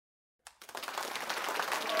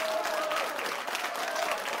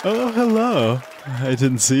Oh, hello. I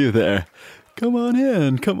didn't see you there. Come on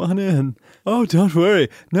in, come on in. Oh, don't worry.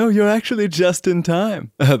 No, you're actually just in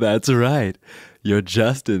time. That's right. You're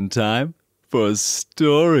just in time for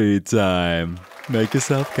story time. Make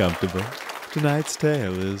yourself comfortable. Tonight's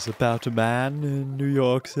tale is about a man in New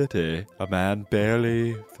York City. A man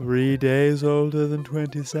barely 3 days older than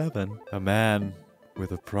 27. A man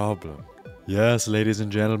with a problem. Yes, ladies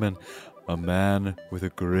and gentlemen, a man with a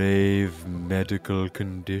grave medical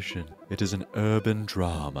condition. It is an urban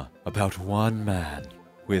drama about one man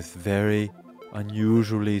with very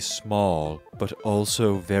unusually small but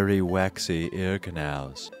also very waxy ear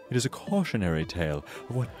canals. It is a cautionary tale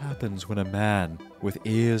of what happens when a man with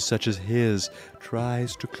ears such as his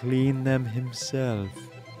tries to clean them himself.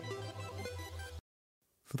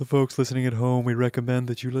 For the folks listening at home, we recommend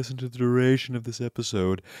that you listen to the duration of this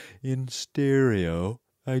episode in stereo,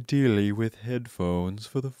 ideally with headphones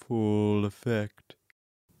for the full effect.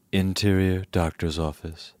 Interior Doctor's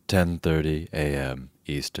Office, 10:30 a.m.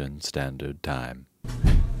 Eastern Standard Time.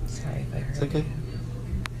 Sorry if I heard. It's okay.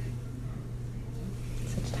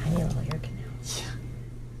 Such tiny little ear canal. Yeah.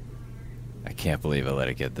 I can't believe I let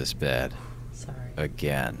it get this bad. Sorry.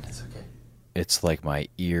 Again. It's okay. It's like my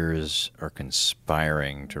ears are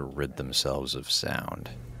conspiring to rid themselves of sound.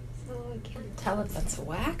 So I can't tell if that's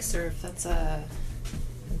wax or if that's a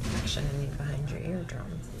infection behind your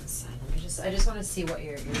eardrums. I just want to see what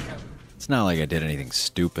your eardrum. It's not like I did anything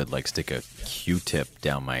stupid like stick a Q-tip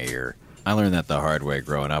down my ear. I learned that the hard way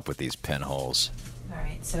growing up with these pinholes. All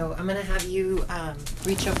right, so I'm gonna have you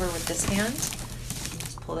reach over with this hand.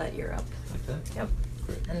 Just pull that ear up. Like that? Yep.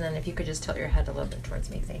 Great. And then if you could just tilt your head a little bit towards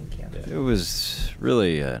me, thank you. It was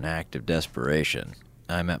really an act of desperation.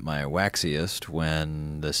 I'm at my waxiest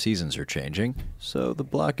when the seasons are changing, so the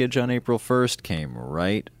blockage on April 1st came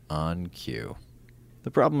right on cue. The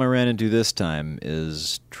problem I ran into this time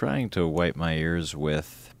is trying to wipe my ears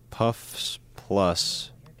with Puffs Plus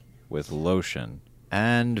with lotion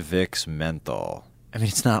and Vicks Menthol. I mean,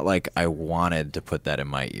 it's not like I wanted to put that in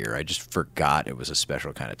my ear. I just forgot it was a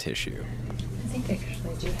special kind of tissue. I think I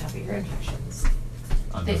actually do have ear infections.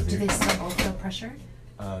 Under Do the they still all feel pressured?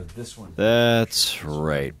 This one. That's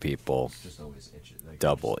right, people. Just always itch it. Like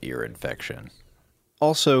Double ear infection.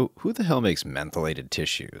 Also, who the hell makes mentholated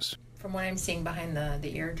tissues? From what I'm seeing behind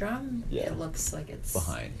the eardrum, Yeah. it looks like it's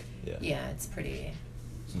behind. Yeah. Yeah, it's pretty.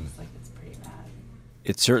 Looks like it's pretty bad.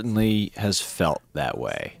 It certainly has felt that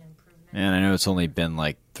way. And I know it's only been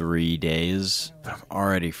like 3 days, but I'm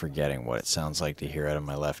already forgetting what it sounds like to hear out of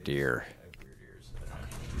my left ear.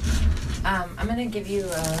 I'm gonna give you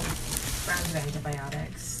a round of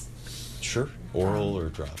antibiotics, Sure. Oral or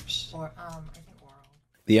drops? or I think oral.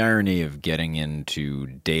 The irony of getting into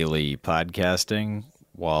daily podcasting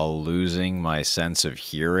while losing my sense of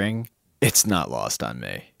hearing, it's not lost on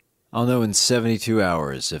me. I'll know in 72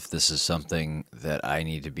 hours if this is something that I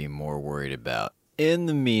need to be more worried about. In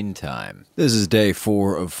the meantime, this is day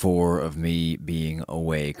 4 of 4 of me being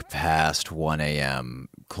awake past 1 a.m.,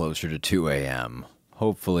 closer to 2 a.m.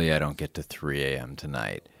 Hopefully I don't get to 3 a.m.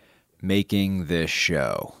 tonight. Making this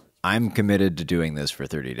show. I'm committed to doing this for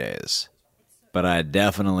 30 days. But I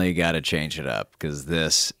definitely gotta change it up, because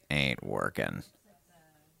this ain't working.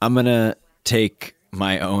 I'm gonna take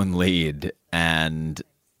my own lead and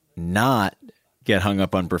not get hung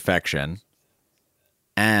up on perfection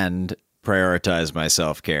and prioritize my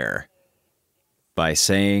self-care by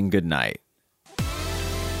saying goodnight.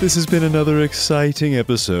 This has been another exciting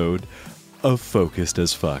episode of Focused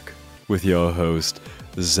as Fuck with your host,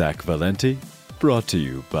 Zach Valenti, brought to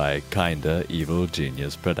you by Kinda Evil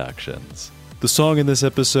Genius Productions. The song in this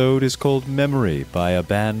episode is called Memory by a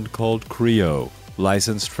band called Creo,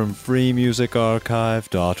 licensed from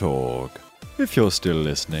freemusicarchive.org. If you're still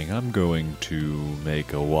listening, I'm going to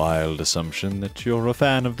make a wild assumption that you're a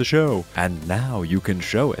fan of the show, and now you can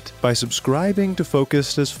show it by subscribing to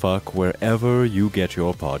Focused as Fuck wherever you get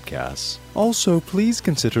your podcasts. Also, please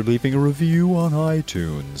consider leaving a review on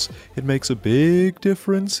iTunes. It makes a big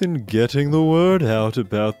difference in getting the word out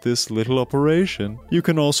about this little operation. You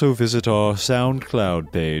can also visit our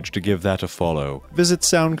SoundCloud page to give that a follow. Visit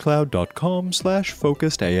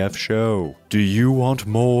soundcloud.com/focusedafshow. Do you want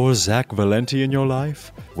more Zach Valenti in your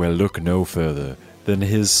life? Well, look no further than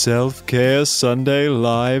his Self-Care Sunday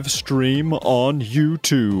live stream on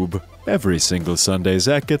YouTube. Every single Sunday,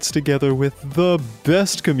 Zach gets together with the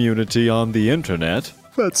best community on the internet.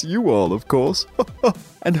 That's you all, of course.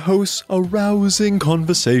 And hosts a rousing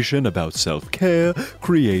conversation about self-care,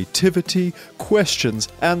 creativity, questions,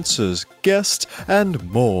 answers, guests, and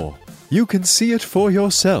more. You can see it for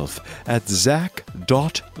yourself at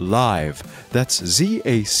zach.live. That's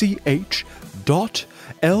ZACH.live.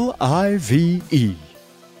 Live.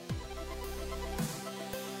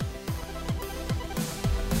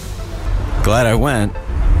 Glad I went.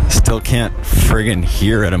 Still can't friggin'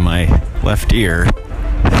 hear out of my left ear.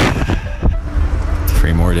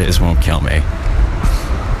 3 more days won't kill me.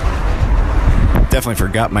 Definitely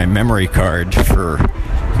forgot my memory card for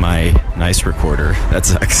my nice recorder. That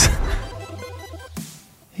sucks.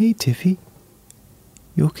 Hey, Tiffy.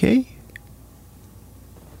 You okay?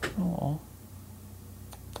 Aw.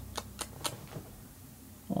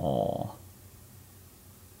 Aw.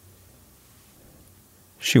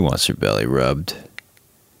 She wants her belly rubbed.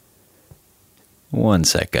 One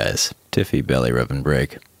sec, guys. Tiffy belly rubbing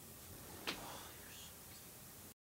break.